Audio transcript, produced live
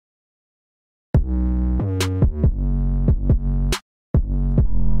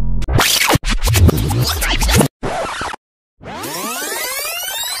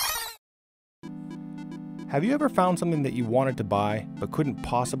Have you ever found something that you wanted to buy but couldn't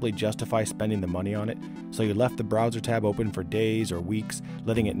possibly justify spending the money on it, so you left the browser tab open for days or weeks,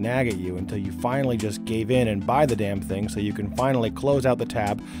 letting it nag at you until you finally just gave in and buy the damn thing so you can finally close out the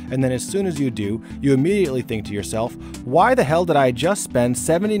tab, and then as soon as you do, you immediately think to yourself, why the hell did I just spend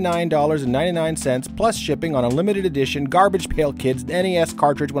 $79.99 plus shipping on a limited edition Garbage Pail Kids NES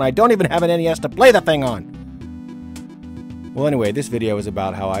cartridge when I don't even have an NES to play the thing on? Well, anyway, this video is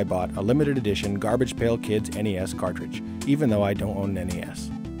about how I bought a limited edition Garbage Pail Kids NES cartridge, even though I don't own an NES.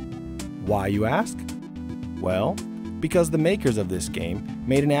 Why, you ask? Well, because the makers of this game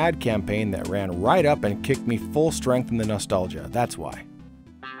made an ad campaign that ran right up and kicked me full strength in the nostalgia. That's why.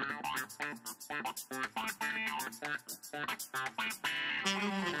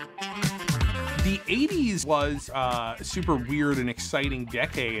 The 80s was a super weird and exciting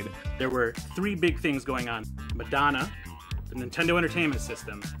decade. There were three big things going on: Madonna, the Nintendo Entertainment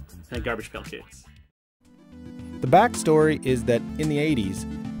System, and Garbage Pail Kids. The backstory is that in the 80s,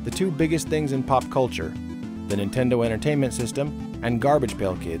 the two biggest things in pop culture, the Nintendo Entertainment System and Garbage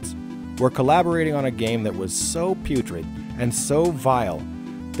Pail Kids, were collaborating on a game that was so putrid and so vile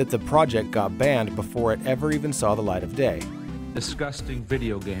that the project got banned before it ever even saw the light of day. Disgusting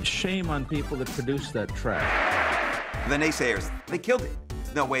video game. Shame on people that produced that trash. The naysayers, they killed it.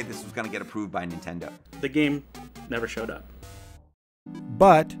 There's no way this was going to get approved by Nintendo. The game never showed up.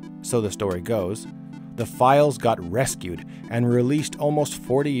 But, so the story goes, the files got rescued and released almost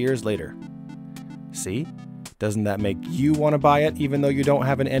 40 years later. See? Doesn't that make you want to buy it even though you don't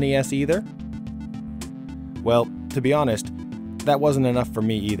have an NES either? Well, to be honest, that wasn't enough for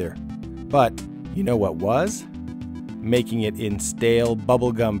me either. But, you know what was? Making it in stale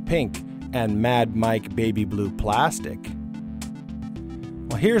bubblegum pink and Mad Mike baby blue plastic.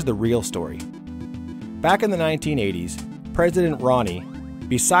 Well, here's the real story. Back in the 1980s, President Ronnie,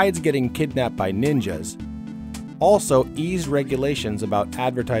 besides getting kidnapped by ninjas, also eased regulations about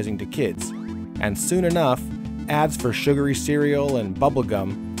advertising to kids, and soon enough, ads for sugary cereal and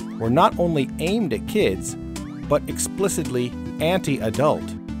bubblegum were not only aimed at kids, but explicitly anti-adult.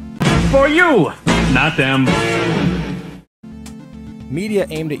 For you, not them. Media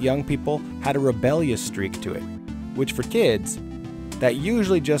aimed at young people had a rebellious streak to it, which for kids, that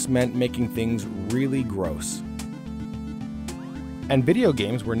usually just meant making things really gross. And video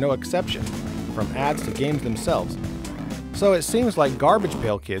games were no exception, from ads to games themselves. So it seems like Garbage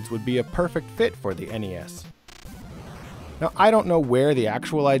Pail Kids would be a perfect fit for the NES. Now, I don't know where the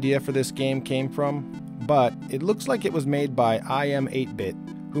actual idea for this game came from, but it looks like it was made by IM8-Bit,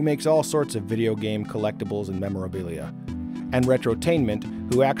 who makes all sorts of video game collectibles and memorabilia, and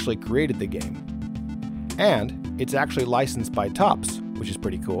Retrotainment, who actually created the game. And it's actually licensed by Topps, which is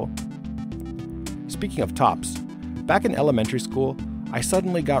pretty cool. Speaking of Topps, back in elementary school, I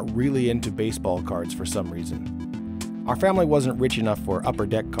suddenly got really into baseball cards for some reason. Our family wasn't rich enough for upper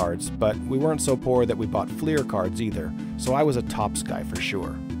deck cards, but we weren't so poor that we bought Fleer cards either, so I was a Topps guy for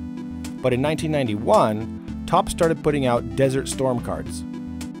sure. But in 1991, Topps started putting out Desert Storm cards.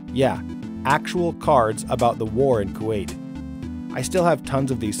 Yeah, actual cards about the war in Kuwait. I still have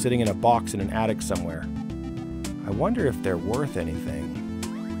tons of these sitting in a box in an attic somewhere. I wonder if they're worth anything.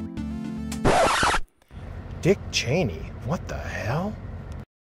 Dick Cheney, what the hell?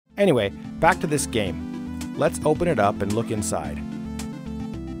 Anyway, back to this game. Let's open it up and look inside.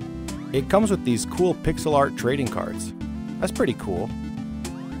 It comes with these cool pixel art trading cards. That's pretty cool.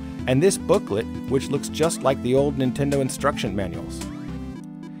 And this booklet, which looks just like the old Nintendo instruction manuals.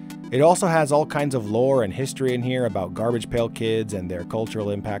 It also has all kinds of lore and history in here about Garbage Pail Kids and their cultural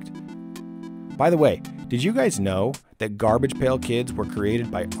impact. By the way, did you guys know that Garbage Pail Kids were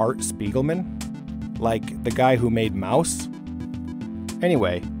created by Art Spiegelman? Like the guy who made Mouse?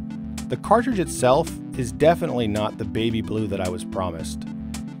 Anyway, the cartridge itself is definitely not the baby blue that I was promised.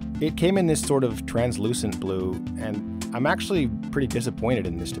 It came in this sort of translucent blue, and I'm actually pretty disappointed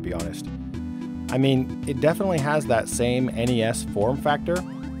in this, to be honest. I mean, it definitely has that same NES form factor,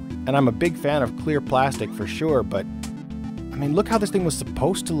 and I'm a big fan of clear plastic for sure, but I mean, look how this thing was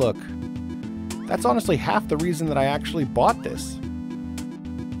supposed to look. That's honestly half the reason that I actually bought this.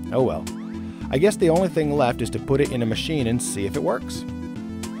 Oh well. I guess the only thing left is to put it in a machine and see if it works.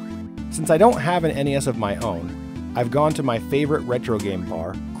 Since I don't have an NES of my own, I've gone to my favorite retro game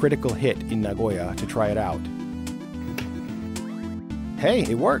bar, Critical Hit in Nagoya, to try it out. Hey,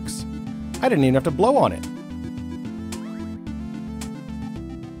 it works! I didn't even have to blow on it.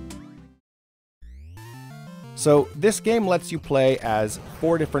 So this game lets you play as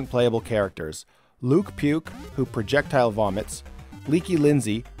 4 different playable characters. Luke Puke, who projectile vomits, Leaky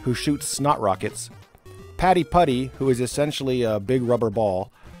Lindsay, who shoots snot rockets, Patty Putty, who is essentially a big rubber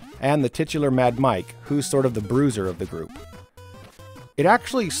ball, and the titular Mad Mike, who's sort of the bruiser of the group. It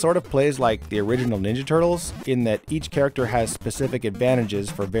actually sort of plays like the original Ninja Turtles, in that each character has specific advantages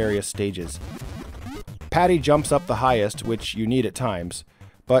for various stages. Patty jumps up the highest, which you need at times,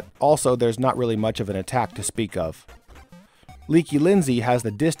 but also there's not really much of an attack to speak of. Leaky Lindsay has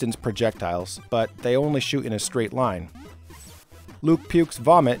the distance projectiles, but they only shoot in a straight line. Luke Puke's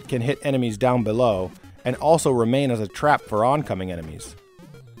vomit can hit enemies down below, and also remain as a trap for oncoming enemies.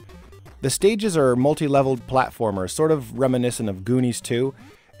 The stages are multi-leveled platformers, sort of reminiscent of Goonies 2,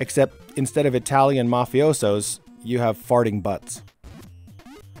 except instead of Italian mafiosos, you have farting butts.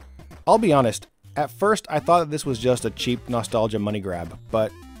 I'll be honest, at first I thought that this was just a cheap nostalgia money grab,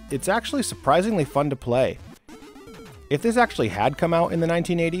 but it's actually surprisingly fun to play. If this actually had come out in the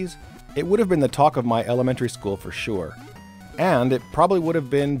 1980s, it would have been the talk of my elementary school for sure. And it probably would have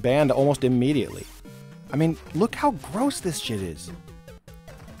been banned almost immediately. I mean, look how gross this shit is.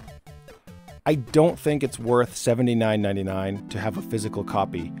 I don't think it's worth $79.99 to have a physical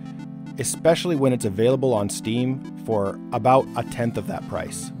copy, especially when it's available on Steam for about a tenth of that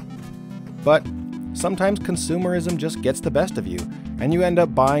price. But sometimes consumerism just gets the best of you, and you end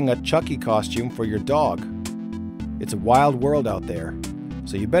up buying a Chucky costume for your dog. It's a wild world out there,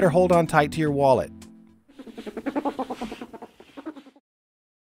 so you better hold on tight to your wallet.